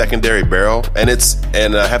in a secondary barrel, and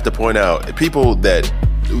I have to point out,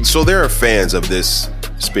 so there are fans of this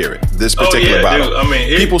spirit, this particular bottle. Dude. I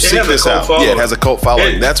mean, people seek this out. Following. Yeah, it has a cult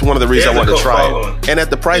following. That's one of the reasons I wanted to try it. And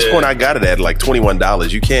at the price point I got it at, like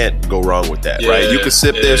 $21, you can't go wrong with that, right? You could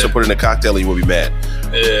sip this or put it in a cocktail and you won't be mad.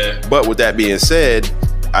 Yeah. But with that being said,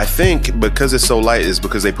 I think because it's so light is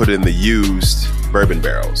because they put it in the used bourbon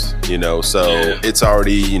barrels, so it's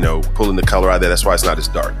already, pulling the color out of there. That's why it's not as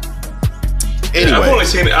dark. Anyway, I've only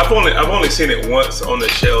seen it once on the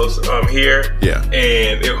shelves here. Yeah,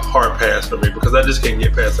 and it hard pass for me because I just can't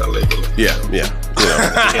get past that label. Yeah.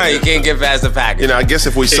 You can't get past the package. I guess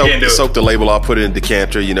if we soak the label, I'll put it in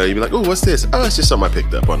decanter. You'd be like, "Oh, what's this? Oh, it's just something I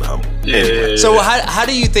picked up on the Humble." Yeah. Anyway. So how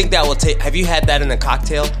do you think that will take? Have you had that in a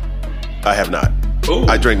cocktail? I have not. Ooh.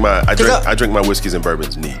 I drink my whiskeys and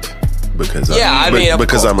bourbons neat. Because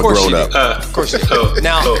I'm a grown up. Of course you do.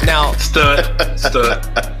 Now, stud.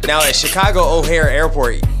 Now at Chicago O'Hare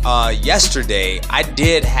Airport yesterday, I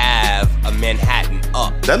did have a Manhattan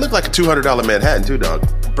up. That looked like a $200 Manhattan too, dog.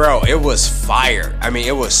 Bro, it was fire. I mean,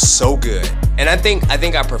 it was so good, and I think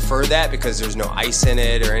I prefer that because there's no ice in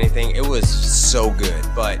it or anything. It was so good,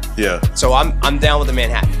 but yeah. So I'm down with the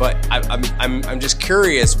Manhattan, but I'm just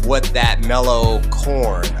curious what that mellow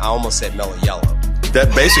corn. I almost said mellow yellow.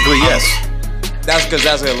 That basically, yes. That's because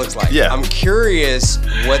that's what it looks like. Yeah. I'm curious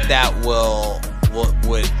what that would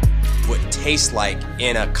taste like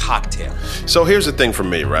in a cocktail. So here's the thing for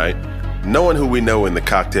me, right? Knowing who we know in the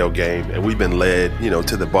cocktail game, and we've been led,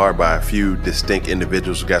 to the bar by a few distinct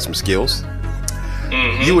individuals who got some skills.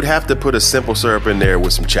 Mm-hmm. You would have to put a simple syrup in there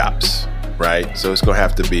with some chops, right? So it's gonna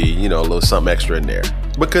have to be, a little something extra in there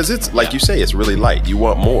because it's like you say, it's really light. You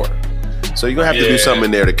want more. So you're gonna have to do something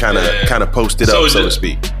in there to kind of post it up, so to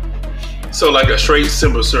speak. So like a straight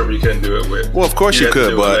simple syrup, you couldn't do it with. Well, of course you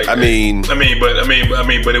could, but but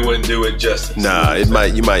it wouldn't do it justice. Nah,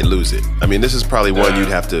 you might lose it. I mean, this is probably one you'd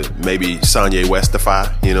have to maybe Kanye Westify,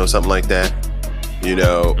 something like that,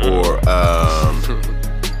 or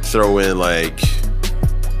throw in like.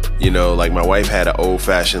 Like my wife had an old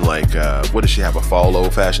fashioned, what does she have? A fall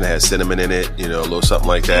old fashioned that has cinnamon in it, a little something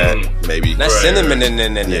like that. Maybe that's cinnamon in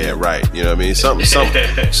it. Yeah, right. You know what I mean?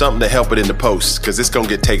 Something to help it in the post because it's gonna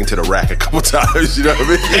get taken to the rack a couple times. You know what I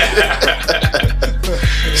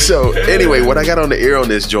mean? So anyway, what I got on the ear on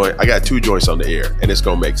this joint, I got 2 joints on the ear, and it's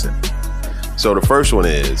gonna make sense. So the first one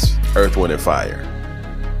is Earth, Wind, and Fire.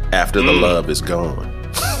 After the love is gone.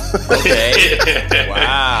 Okay.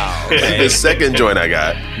 Wow. Okay. The second joint I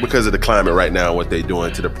got, because of the climate right now, what they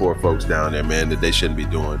doing to the poor folks down there, man, that they shouldn't be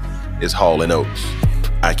doing, is Hall & Oates.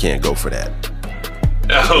 I can't go for that.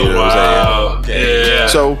 Oh, wow. Okay. Yeah.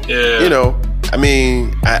 So, I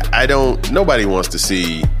mean, I don't, nobody wants to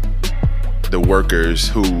see the workers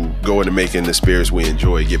who go into making the spirits we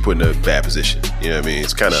enjoy get put in a bad position. You know what I mean?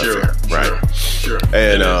 It's kind of unfair, right? Sure.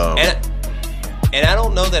 And And I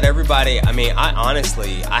don't know that everybody. I mean,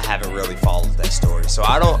 I haven't really followed that story, so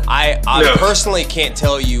I personally can't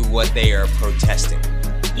tell you what they are protesting.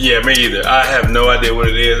 Yeah, me either. I have no idea what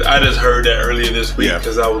it is. I just heard that earlier this week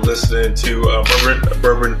because I was listening to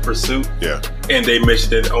Bourbon Pursuit. Yeah, and they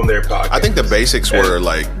mentioned it on their podcast. I think the basics were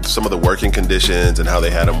like some of the working conditions and how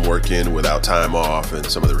they had them working without time off and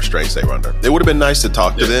some of the restraints they were under. It would have been nice to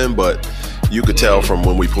talk to them, but you could tell from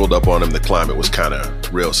when we pulled up on them, the climate was kind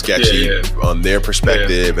of real sketchy on their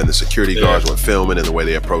perspective, and the security guards were filming and the way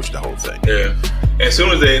they approached the whole thing. Yeah, and as soon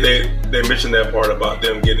as they mentioned that part about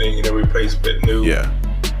them getting replaced with new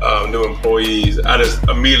employees, I just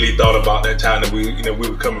immediately thought about that time that we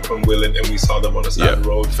were coming from Willett and we saw them on the side of the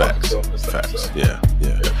road. Facts. Yeah.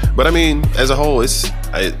 But I mean, as a whole,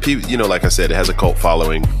 like I said, it has a cult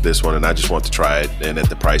following, this one, and I just want to try it. And at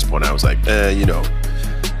the price point, I was like,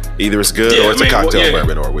 either it's good or it's a cocktail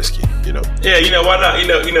bourbon or whiskey. Yeah, why not?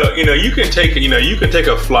 You can take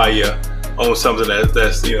a flyer on something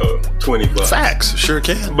that's $20. Facts, sure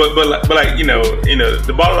can. But like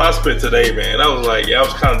the bottle I spent today, man, I was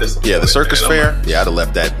kind of disappointed. Yeah, the Circus Fair. I'd have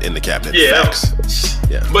left that in the cabinet. Yeah, Facts.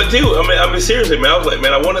 But dude, I mean seriously, man, I was like,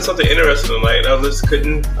 man, I wanted something interesting tonight. I just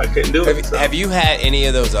couldn't do it. Have you had any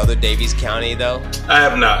of those other Davies County though? I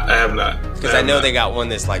have not. Because I know they got one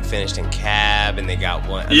that's like finished in cab, and they got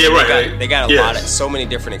one. They got a lot of so many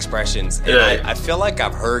different expressions, and I feel like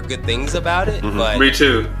I've heard good things about it. Mm-hmm. But me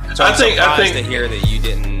too. So I think to hear that you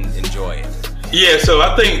didn't enjoy it. Yeah, so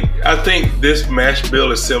I think this mash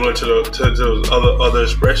bill is similar to those other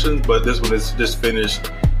expressions, but this one is just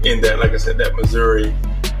finished in that, like I said, that Missouri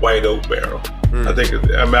white oak barrel. I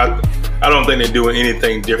don't think they're doing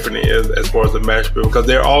anything different as far as the mash bill, because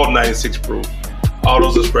they're all 96 proof. All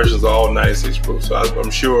those expressions are all 96 proof, so I'm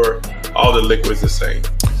sure all the liquid's the same.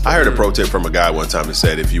 I heard a pro tip from a guy one time that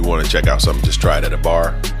said, if you want to check out something, just try it at a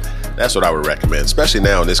bar. That's what I would recommend, especially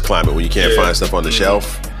now in this climate when you can't find stuff on the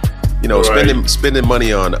shelf. Spending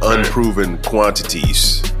money on unproven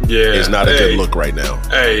quantities is not a good look right now.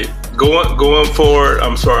 Hey, going forward,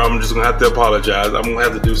 I'm sorry, I'm just gonna have to apologize. I'm gonna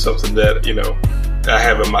have to do something that I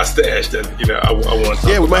have in my stash that I want to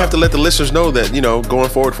talk we might have to let the listeners know that going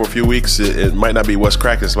forward for a few weeks, it might not be what's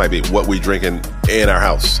cracking. It might be what we drinking in our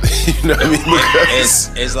house. You know what I mean?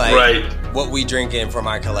 It's like what we drinking from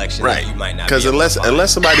our collection that you might not. Because unless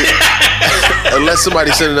somebody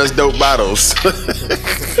sending us dope bottles,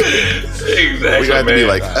 exactly, we got to be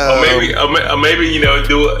like, or maybe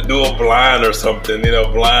do a blind or something.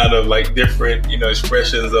 Blind of like different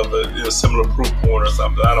expressions of a similar proof point or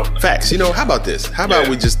something. I don't know. Facts. How about this? How about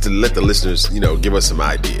we just let the listeners give us some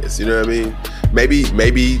ideas? You know what I mean?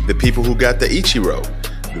 Maybe the people who got the Ichiro,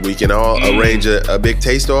 we can all arrange a big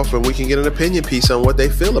taste off, and we can get an opinion piece on what they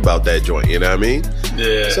feel about that joint. You know what I mean?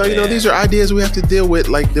 Yeah. So these are ideas we have to deal with,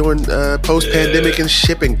 like during post-pandemic and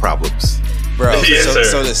shipping problems. Bro,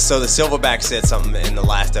 so the Silverback said something in the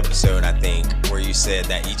last episode, I think, where you said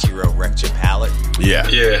that Ichiro wrecked your palate.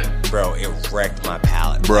 Yeah. Bro, it wrecked my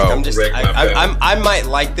palate. Bro, I might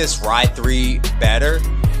like this Rye 3 better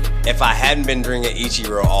if I hadn't been drinking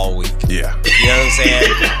Ichiro all week. Yeah. You know what I'm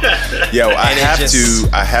saying? Yo,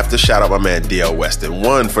 I have to shout out my man D.L. Weston.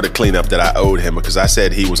 One, for the cleanup that I owed him, because I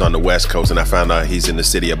said he was on the West Coast and I found out he's in the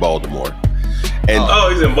city of Baltimore. And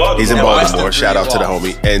he's in Baltimore. He's in Baltimore. Shout out to the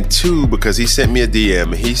homie. And two, because he sent me a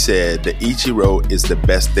DM. He said the Ichiro is the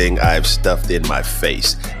best thing I've stuffed in my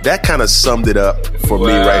face. That kind of summed it up for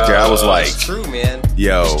me right there. I was like, it's true, man.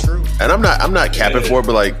 Yo, it's true. And I'm not capping for it,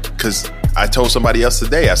 but like, because I told somebody else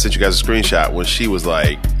today, I sent you guys a screenshot when she was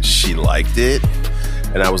like, she liked it,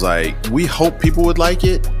 and I was like, we hope people would like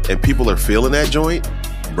it, and people are feeling that joint,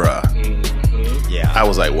 bruh. Mm-hmm. Yeah. I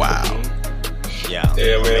was like, wow. Yeah,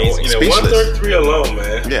 man. Speechless. 133 alone,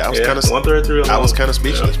 man. Yeah, I was kind of 133 alone. I was kind of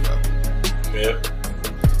speechless, bro. Yeah.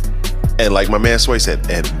 And like my man Sway said,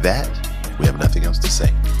 and that we have nothing else to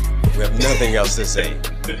say. We have nothing else to say.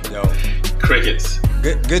 No. Crickets.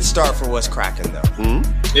 Good start for what's cracking though.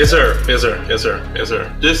 Mm-hmm. Yes, sir.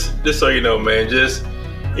 Just so you know, man. Just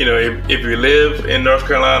if you live in North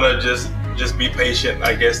Carolina, just be patient.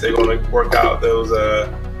 I guess they're gonna work out those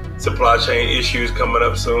supply chain issues coming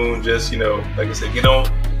up soon. Just like I said, get on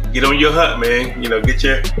your hut, man. Get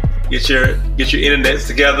your internets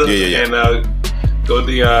together and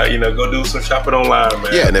go do some shopping online,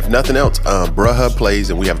 man. Yeah, and if nothing else, Bruh Hub plays,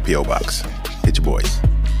 and we have a PO box. Hit your boys.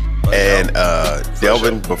 And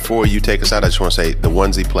Delvin, before you take us out, I just want to say the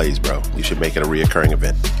onesie plays, bro. You should make it a reoccurring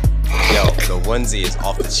event. Yo, the onesie is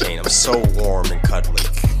off the chain. I'm so warm and cuddly,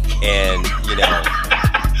 and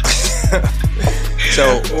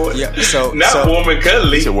Not warm and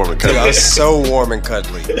cuddly. It's a warm and cuddly. It's so warm and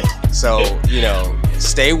cuddly. So,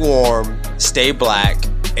 stay warm, stay black,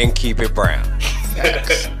 and keep it brown.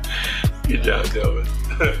 Good job, Delvin.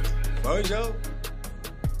 Mojo.